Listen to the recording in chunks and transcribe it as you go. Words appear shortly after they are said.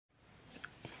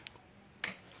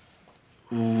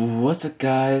What's up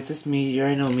guys, it's me, you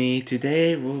already know me.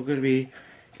 Today we're going to be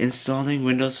installing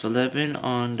Windows 11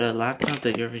 on the laptop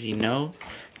that you already know.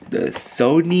 The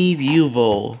Sony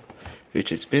Vivo,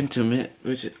 which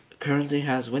currently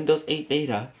has Windows 8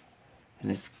 beta.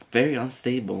 And it's very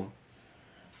unstable,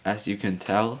 as you can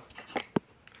tell.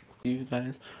 See you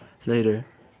guys later.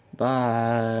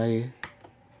 Bye.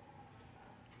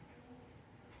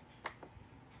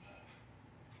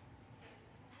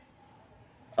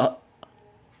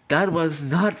 That was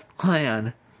not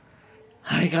planned.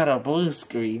 I got a blue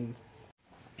screen.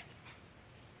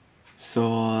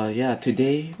 So yeah,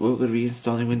 today we're gonna be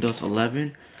installing Windows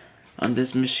 11 on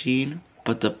this machine,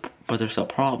 but there's a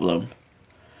problem.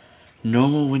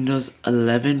 Normal Windows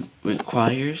 11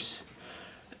 requires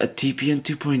a TPM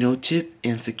 2.0 chip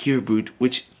and secure boot,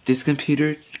 which this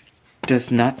computer does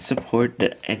not support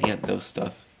any of those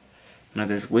stuff. Now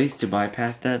there's ways to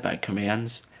bypass that by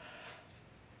commands,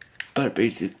 but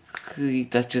basically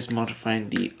that's just modifying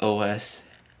the OS.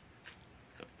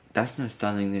 That's not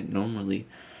installing it normally.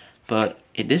 But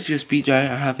in this USB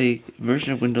drive, I have a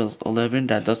version of Windows 11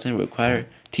 that doesn't require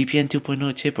TPM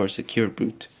 2.0 chip or secure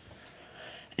boot.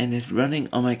 And it's running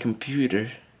on my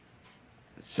computer.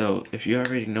 So if you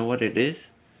already know what it is,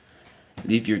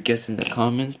 leave your guess in the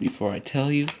comments before I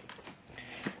tell you.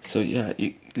 So yeah,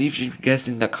 you leave your guess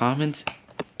in the comments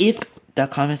if the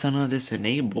comments on this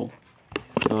enable.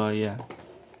 So yeah,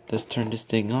 let's turn this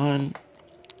thing on.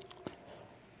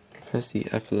 Press the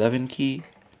F11 key.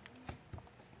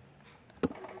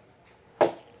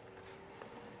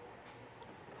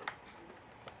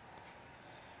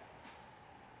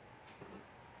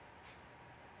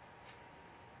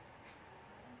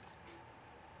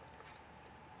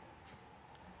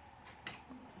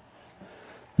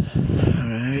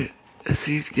 Alright, let's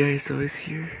see if the ISO is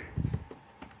here.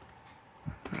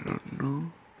 I don't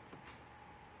know.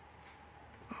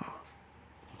 Oh,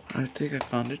 I think I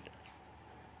found it.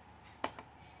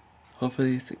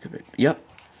 Hopefully it's correct. Yep.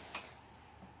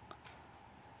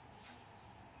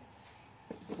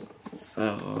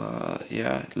 So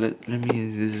yeah, let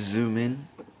me zoom in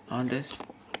on this.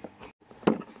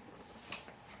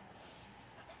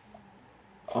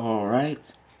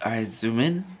 Alright, I zoom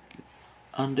in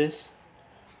on this.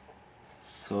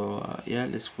 So yeah,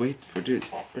 let's wait for the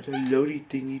loading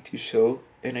thingy to show.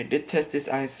 And I did test this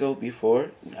ISO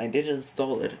before. I did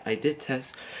install it. I did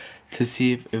test to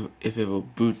see if it will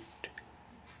boot.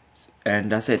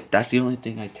 And that's it. That's the only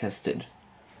thing I tested.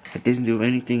 I didn't do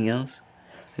anything else.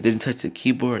 I didn't touch the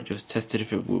keyboard. I just tested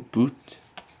if it would boot.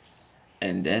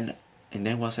 And then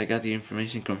once I got the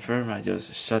information confirmed, I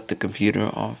just shut the computer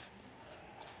off.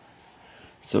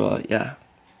 So yeah,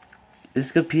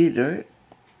 this computer,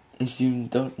 if you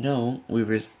don't know,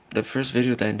 the first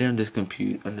video that I did on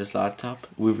this laptop,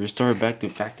 we restored back to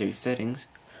factory settings.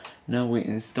 Now we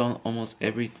install almost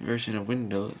every version of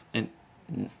Windows and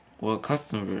we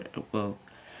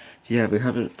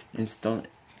haven't installed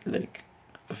I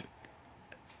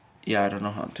don't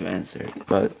know how to answer it,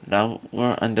 but now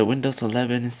we're on the Windows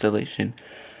 11 installation.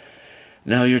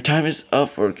 Now your time is up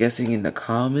for guessing in the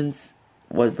comments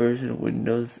what version of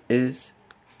Windows is.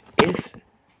 If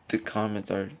the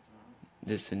comments are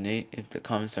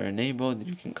enabled,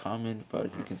 you can comment,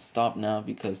 but you can stop now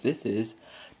because this is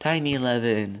Tiny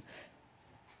 11,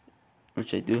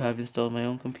 which I do have installed on my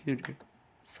own computer.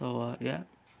 So yeah,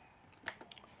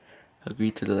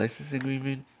 agree to the license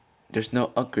agreement. There's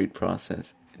no upgrade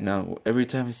process. Now, every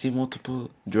time I see multiple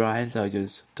drives, I'll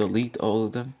just delete all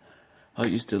of them. I'll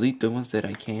just delete the ones that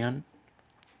I can.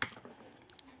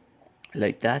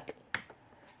 Like that.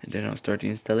 And then I'll start the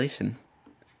installation.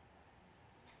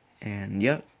 And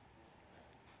yep.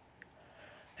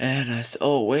 And as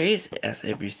always, as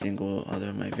every single other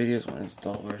of my videos when I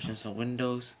install versions of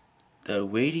Windows, the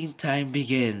waiting time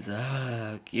begins.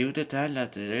 Cue the time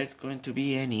lapse. There's going to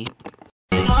be any.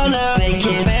 Make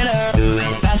it better, do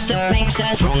it faster, makes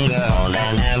us stronger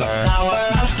than ever. Hour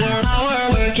after hour,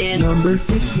 working. Number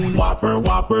 15. Whopper,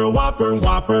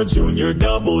 Junior,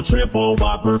 double, triple,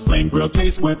 Whopper, flame grill,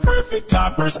 taste with perfect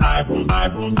toppers. I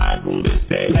rule this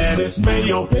day. Lettuce,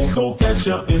 mayo, pickle,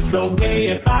 ketchup, it's okay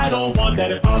if I don't want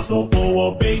that. It also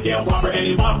full of bacon. Whopper,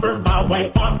 any Whopper, my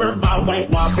way.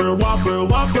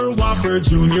 Whopper,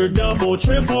 Junior, double,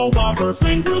 triple, Whopper,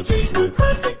 flame grill, taste with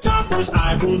perfect toppers.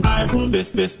 I rule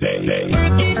this day.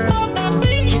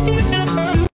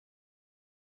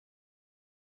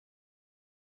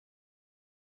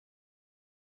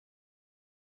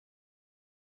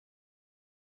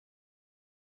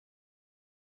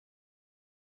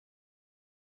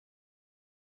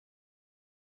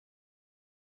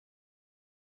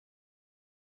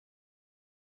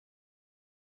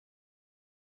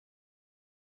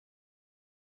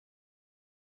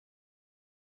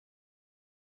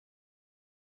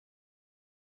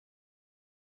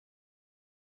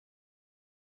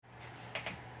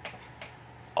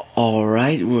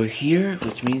 Alright, we're here,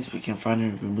 which means we can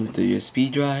finally remove the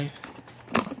USB drive.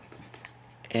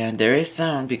 And there is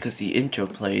sound because the intro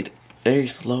played very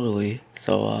slowly.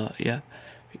 So, yeah.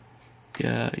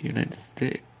 Yeah, United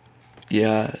States.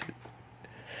 Yeah.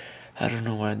 I don't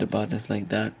know why the button is like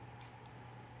that.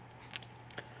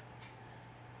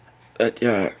 But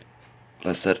yeah,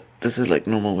 let's set. This is like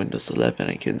normal Windows 11.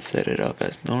 I can set it up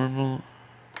as normal.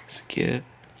 Skip.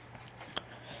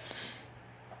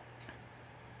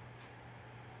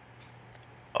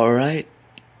 Alright.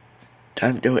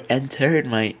 Time to enter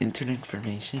my internet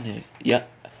information. Yeah.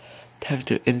 Time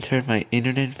to enter my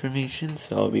internet information.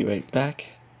 So I'll be right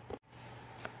back.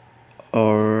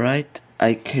 Alright.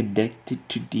 I connected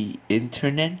to the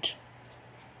internet.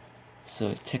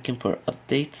 So checking for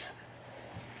updates.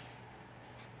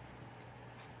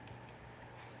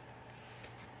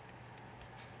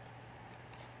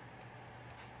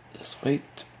 Just wait.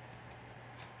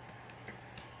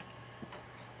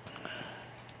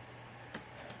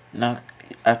 Now,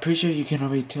 I'm pretty sure you can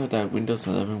already tell that Windows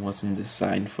 11 wasn't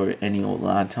designed for any old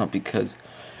laptop because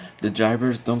the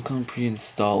drivers don't come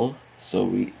pre-installed. So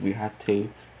we have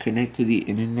to connect to the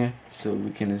internet so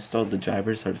we can install the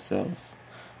drivers ourselves.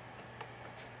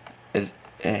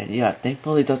 And yeah,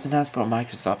 thankfully it doesn't ask for a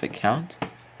Microsoft account.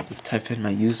 Just type in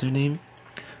my username.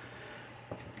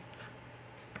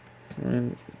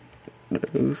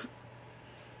 Windows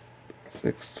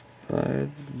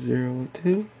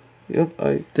 6502. Yep,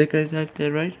 I think I typed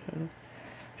that right.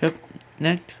 Yep,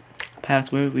 next.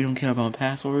 Password, we don't care about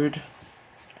password.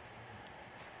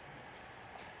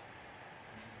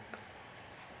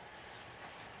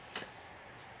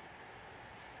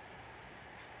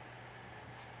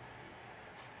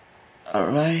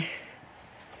 Alright.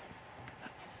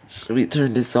 Should we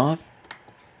turn this off?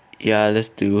 Yeah, let's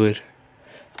do it.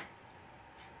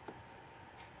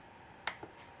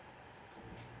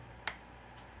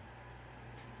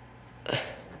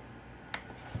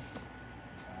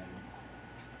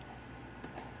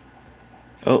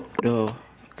 Oh no,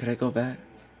 could I go back?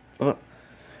 Oh,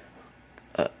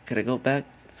 could I go back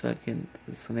so I can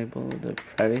disable the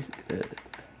privacy?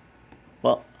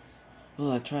 Well,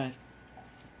 I tried.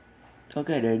 It's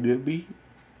okay there, Gibby.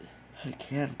 I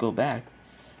can't go back.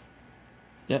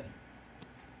 Yep.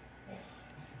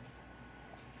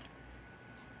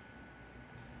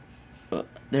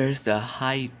 There's the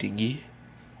hide thingy.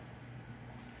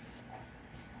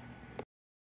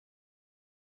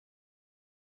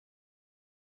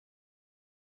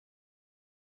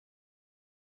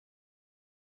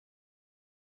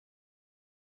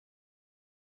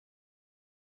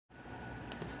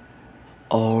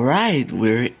 Alright,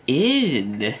 we're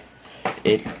in.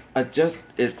 It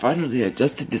finally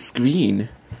adjusted the screen.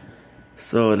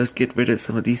 So let's get rid of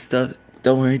some of these stuff.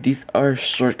 Don't worry, these are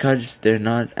shortcuts. They're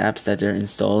not apps that are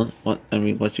installed.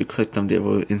 Once you click them, they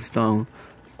will install.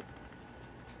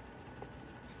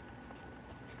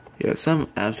 Yeah, some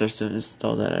apps are still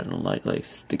installed that I don't like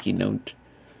Sticky Note.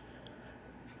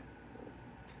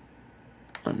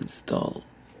 Uninstall.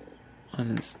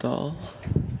 Uninstall.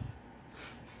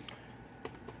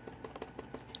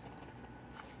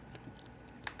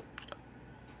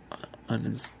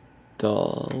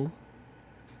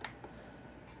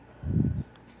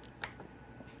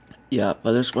 Yeah,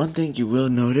 but there's one thing you will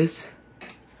notice.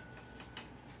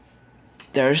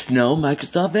 There's no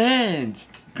Microsoft Edge.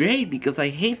 Great, because I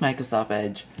hate Microsoft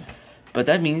Edge. But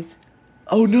that means,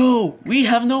 oh no, we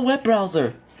have no web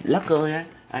browser. Luckily,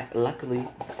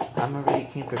 I'm already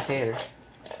came prepared.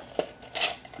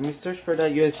 Let me search for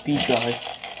that USB drive.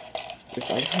 If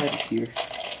I had it here.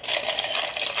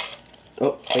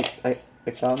 Oh,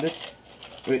 I found it.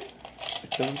 Wait, I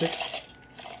found it.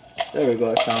 There we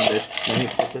go, I found it. Let me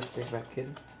put this thing back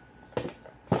in.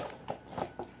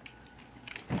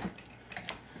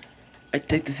 I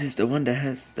think this is the one that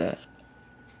has the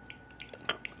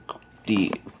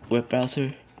web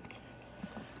browser.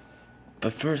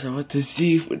 But first I want to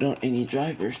see if without any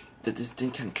drivers that this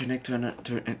thing can connect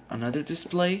to another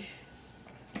display.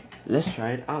 Let's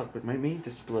try it out with my main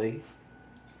display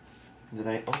that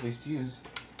I always use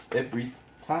every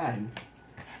time.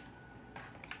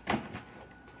 I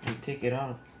take it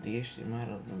out the HDMI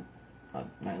of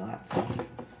my laptop.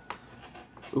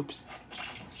 Oops.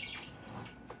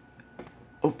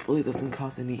 Hopefully it doesn't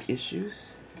cause any issues.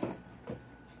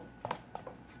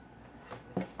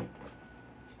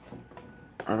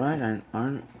 Alright,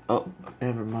 oh,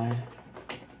 never mind.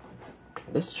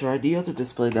 Let's try the other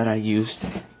display that I used,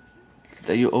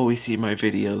 that you always see in my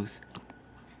videos.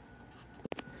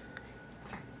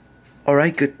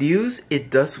 Alright, good news, it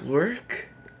does work.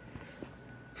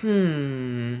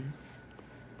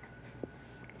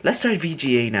 let's try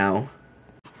VGA now.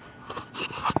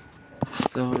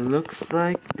 So it looks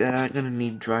like that I'm gonna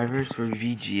need drivers for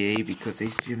VGA because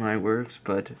HDMI works,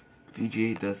 but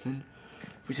VGA doesn't.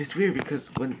 Which is weird because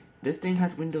when this thing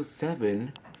had Windows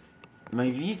 7, my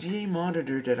VGA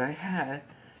monitor that I had,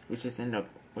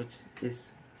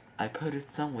 I put it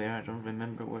somewhere, I don't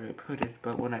remember where I put it,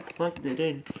 but when I plugged it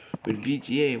in with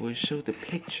VGA, it would show the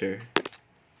picture.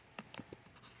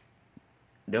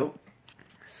 Nope.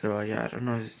 So yeah, I don't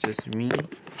know if it's just me.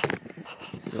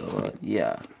 So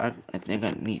yeah, I think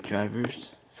I need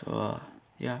drivers. So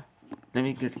yeah, let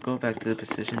me go back to the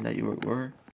position that you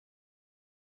were.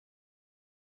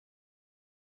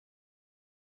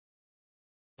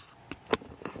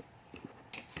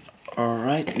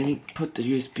 Alright, let me put the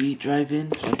USB drive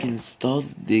in so I can install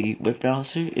the web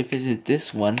browser. If it is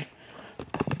this one,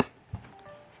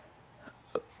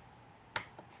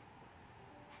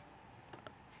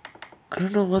 I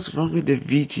don't know what's wrong with the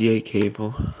VGA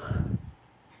cable.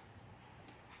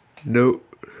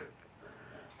 Nope.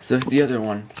 So it's the other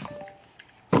one.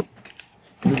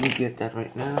 Let me get that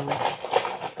right now.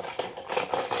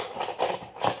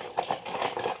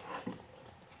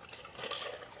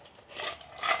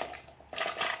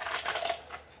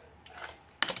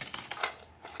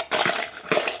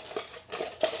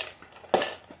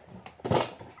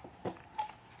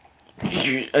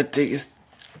 I think it's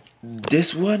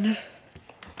this one.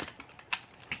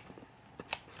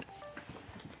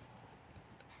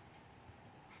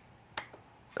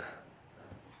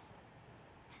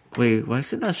 Wait, why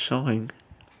is it not showing?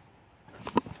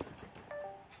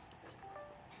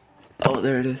 Oh,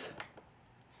 there it is.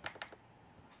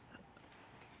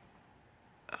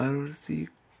 I don't see.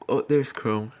 Oh, there's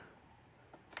Chrome.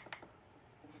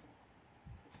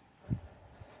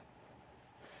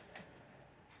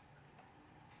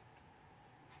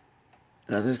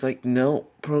 Now there's like no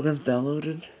programs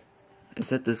downloaded.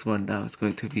 Except this one now. It's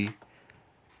going to be.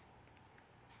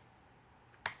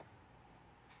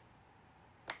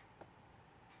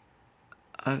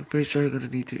 I'm pretty sure I'm gonna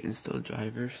need to install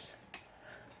drivers.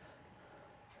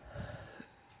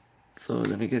 So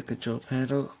let me get control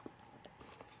panel.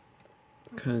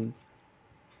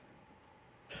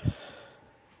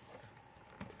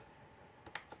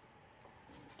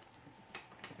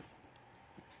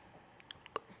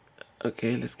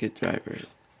 Okay, let's get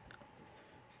drivers.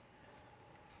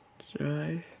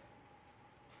 Drivers.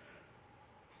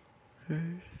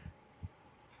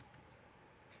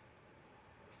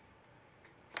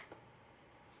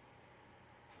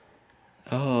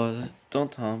 Oh, don't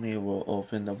tell me it will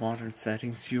open the modern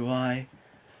settings UI.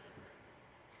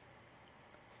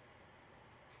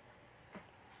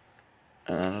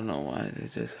 And I don't know why they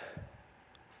just.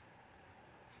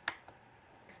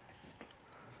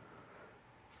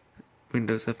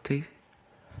 Windows Update.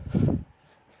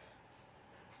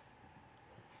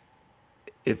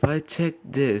 If I check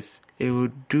this, it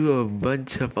will do a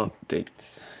bunch of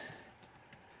updates.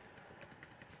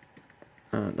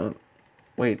 No.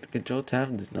 Wait, Control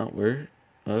Tab does not work?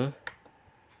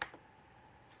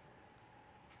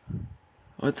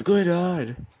 What's going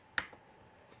on?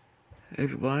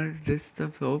 And why is this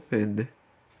stuff open?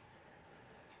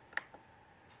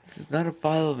 This is not a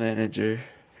file manager.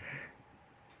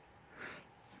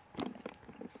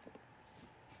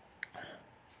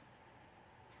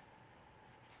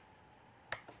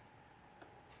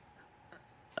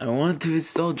 I want to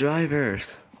install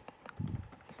drivers.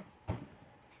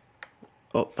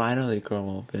 Oh, finally Chrome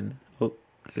open. Oh,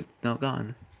 it's now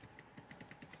gone.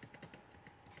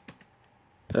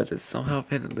 But it's somehow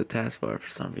pinned in the taskbar for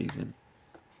some reason.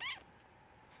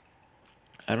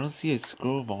 I don't see a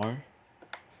scroll bar.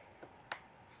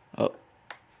 Oh,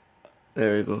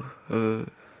 there we go.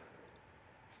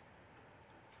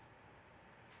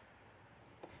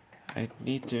 I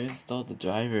need to install the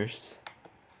drivers.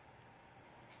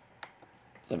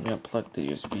 Let me unplug the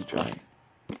USB drive.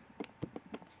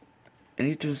 I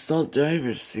need to install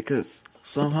drivers because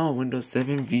somehow Windows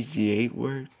 7 VGA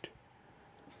worked.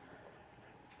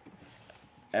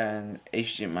 And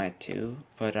HDMI too,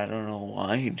 but I don't know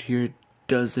why here it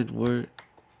doesn't work.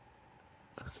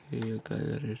 Okay, I got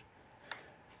it.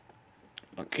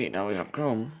 Okay, now we have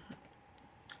Chrome.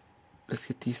 Let's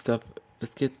get these stuff.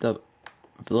 Let's get the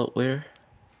bloatware.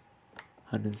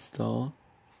 Uninstall.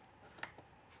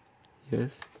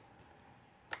 Yes.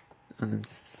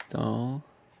 Uninstall.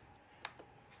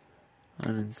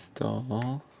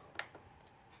 Uninstall.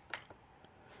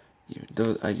 Even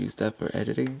though I use that for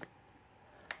editing.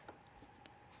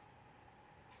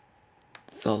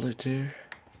 Solitaire.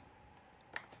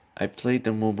 I played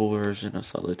the mobile version of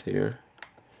Solitaire.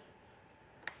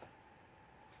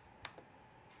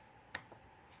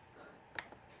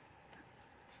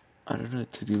 I don't know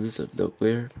what to do with the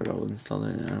bloatware, but I'll install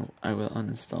it and I will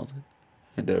uninstall it.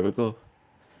 And there we go.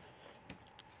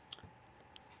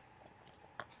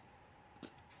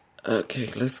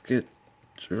 Okay, let's get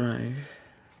drivers.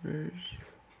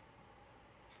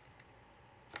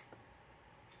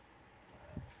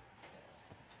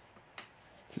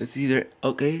 Let's see there.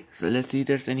 Okay, so let's see if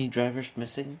there's any drivers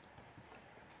missing.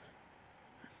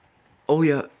 Oh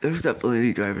yeah, there's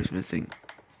definitely drivers missing.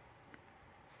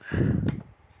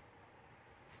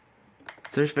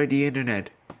 Search by the internet.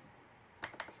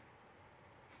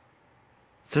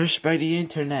 Search by the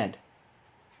internet.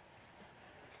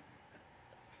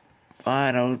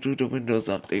 Fine, I'll do the Windows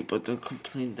update, but don't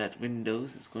complain that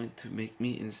Windows is going to make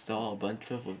me install a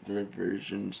bunch of their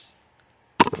versions.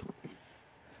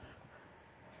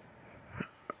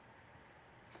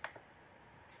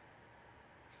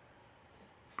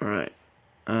 Alright,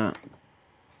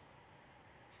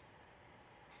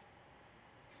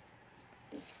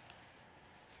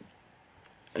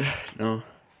 no.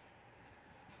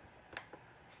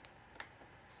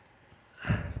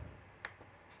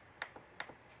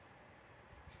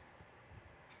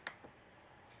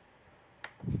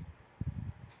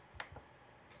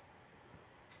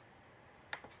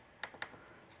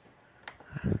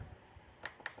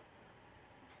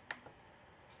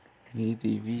 I need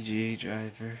the VGA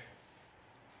driver.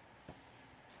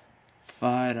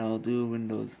 Fine, I'll do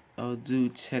Windows. I'll do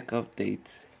check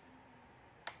updates.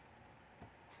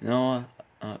 No,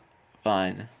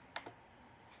 fine.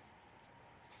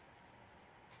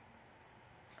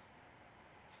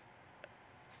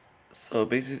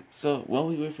 So while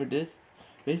we wait for this,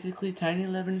 basically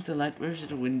Tiny11 is a light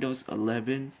version of Windows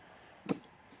 11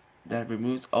 that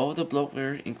removes all the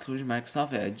bloatware, including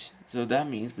Microsoft Edge. So that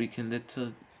means we can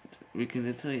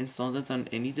literally install this on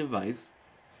any device,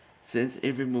 since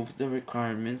it removes the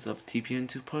requirements of TPM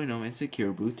 2.0 and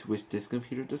Secure Boot, which this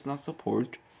computer does not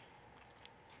support.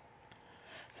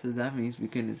 So that means we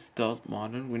can install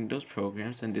modern Windows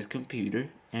programs on this computer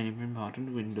and even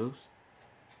modern Windows.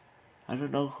 I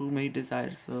don't know who made this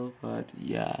ISO, but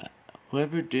yeah,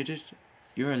 whoever did it,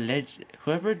 you're a legend.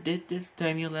 Whoever did this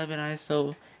Tiny11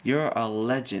 ISO, you're a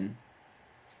legend.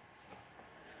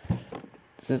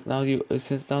 Since now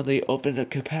they opened the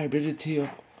compatibility of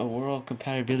a world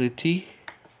compatibility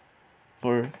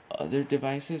for other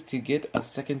devices to get a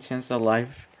second chance at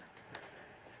life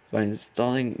by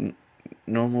installing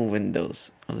normal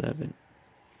Windows 11.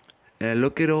 And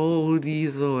look at all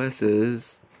these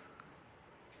OSs.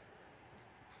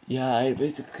 Yeah, I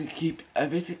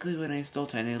basically when I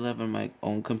installed Tiny11 on my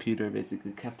own computer,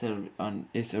 basically kept it on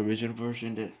its original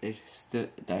version that it still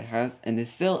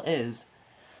is.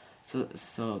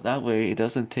 So that way it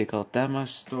doesn't take out that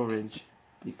much storage,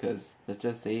 because let's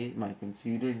just say my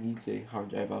computer needs a hard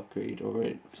drive upgrade or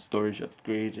a storage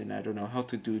upgrade, and I don't know how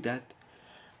to do that.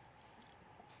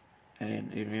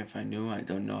 And even if I knew, I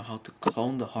don't know how to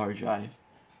clone the hard drive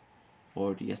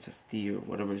or the SSD or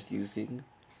whatever it's using.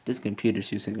 This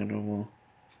computer's using a normal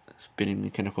spinning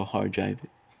mechanical hard drive,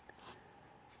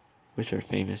 which are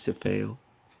famous to fail.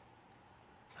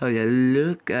 Oh yeah,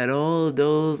 look at all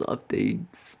those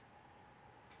updates.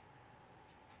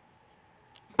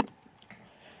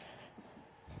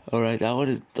 Alright, that one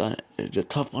is done. The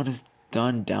top one is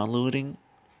done downloading.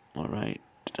 Alright,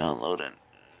 downloading.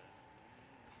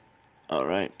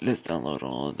 Alright, let's download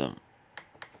all of them.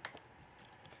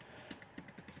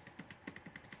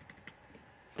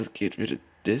 Let's get rid of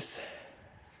this.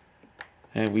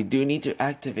 And we do need to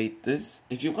activate this.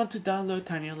 If you want to download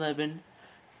Tiny11,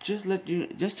 just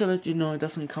to let you know, it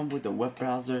doesn't come with a web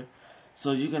browser.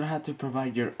 So you're gonna have to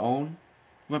provide your own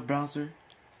web browser,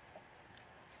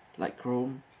 like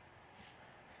Chrome.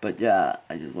 But yeah,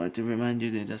 I just wanted to remind you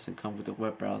that it doesn't come with a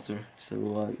web browser.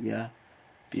 So yeah,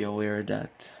 be aware of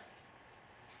that.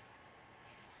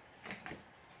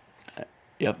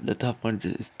 Yep, the top one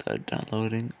just started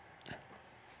downloading.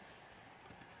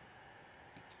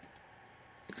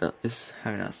 So it's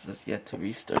having us yet to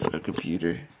restart our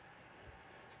computer.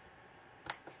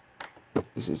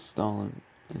 It's install.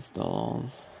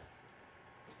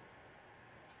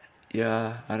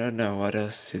 Yeah, I don't know what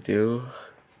else to do.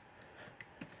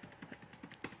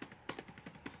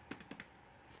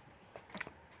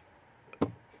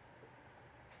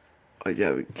 Oh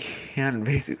yeah, we can't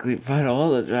basically find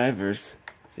all the drivers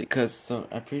because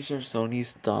I'm pretty sure Sony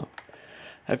stopped.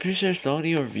 I'm pretty sure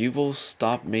Sony or Vivo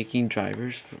stopped making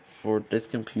drivers for this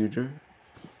computer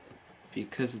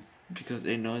because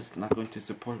they know it's not going to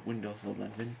support Windows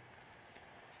 11.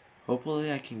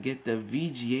 Hopefully I can get the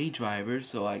VGA driver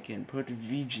so I can put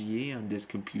VGA on this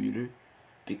computer,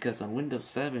 because on Windows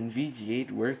 7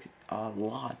 VGA worked a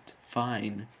lot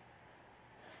fine.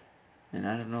 and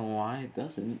I don't know why it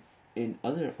doesn't in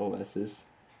other OSs.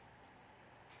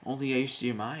 Only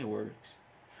HDMI works.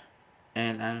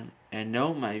 And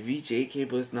no, my VGA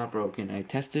cable is not broken. I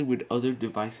tested with other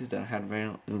devices that I had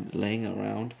laying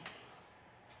around.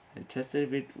 I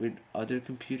tested it with other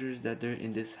computers that are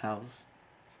in this house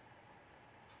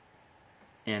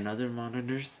and other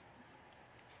monitors.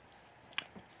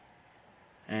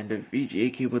 And the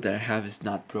VGA cable that I have is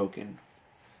not broken.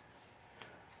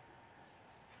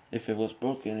 If it was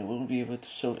broken, it wouldn't be able to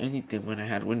show anything when I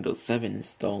had Windows 7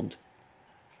 installed.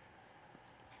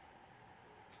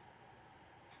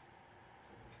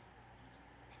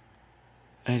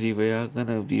 Anyway, I'm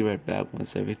gonna be right back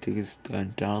once everything is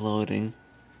done downloading,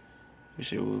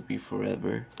 which it will be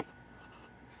forever.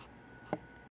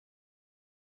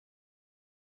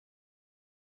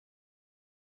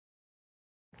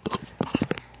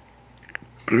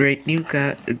 Great news,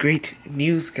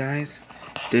 guys.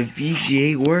 The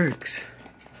VGA works.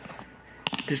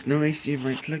 There's no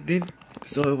HDMI plugged in,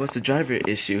 so it was a driver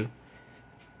issue.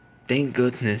 Thank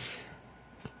goodness.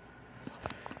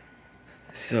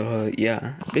 So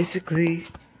yeah, basically,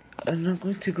 I'm not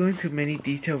going to go into many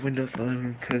detail Windows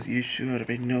 11 because you should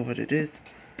already know what it is.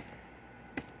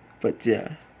 But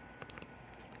yeah,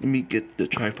 let me get the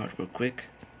tripod real quick.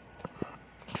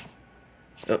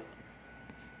 Oh,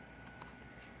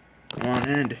 come on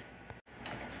in.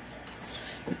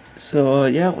 So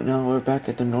yeah, now we're back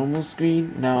at the normal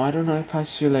screen. Now I don't know if I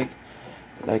should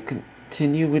like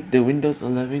continue with the Windows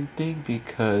 11 thing,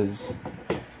 because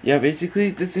yeah,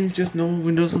 basically this is just normal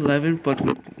Windows 11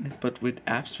 but with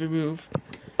apps removed.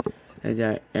 And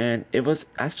yeah, and it was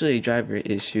actually a driver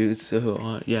issue.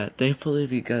 So yeah, thankfully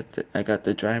I got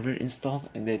the driver installed,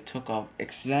 and it took off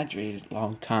exaggerated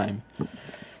long time.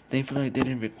 Thankfully I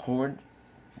didn't record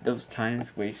those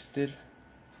times wasted.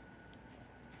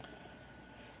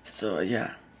 So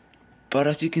yeah, but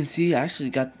as you can see, I actually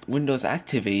got Windows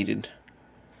activated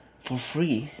for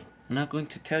free. I'm not going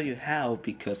to tell you how,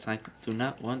 because I do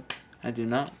not want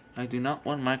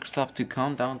Microsoft to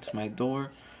come down to my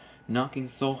door, knocking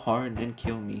so hard and then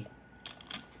kill me.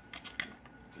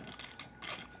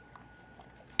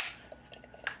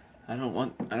 I don't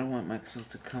want Microsoft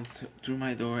to come through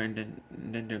my door and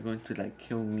then they're going to like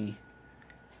kill me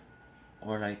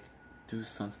or like do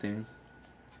something.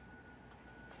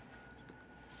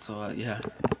 So yeah.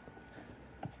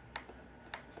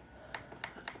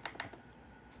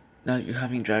 Now you're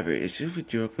having driver issues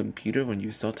with your computer when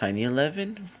you saw Tiny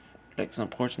 11, like some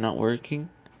ports not working.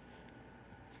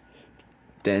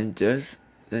 Then just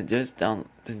download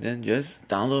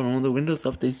all the Windows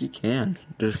updates you can.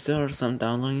 There still are some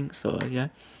downloading, so yeah.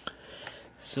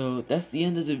 So that's the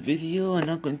end of the video. I'm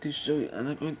not going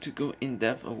to go in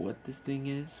depth of what this thing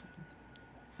is.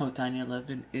 What Tiny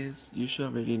 11 is, you should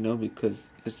already know, because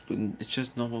it's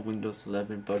just normal Windows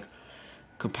 11 but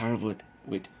comparable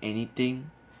with anything.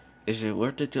 Is it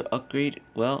worth it to upgrade?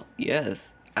 Well,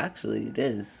 yes, actually it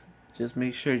is. Just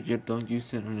make sure you don't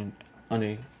use it on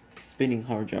a spinning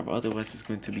hard drive, otherwise it's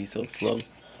going to be so slow.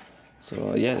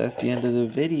 So yeah, that's the end of the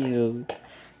video.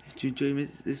 If you enjoyed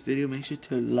this video, make sure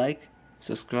to like,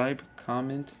 subscribe,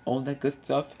 comment, all that good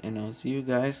stuff, and I'll see you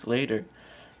guys later.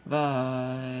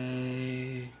 Bye.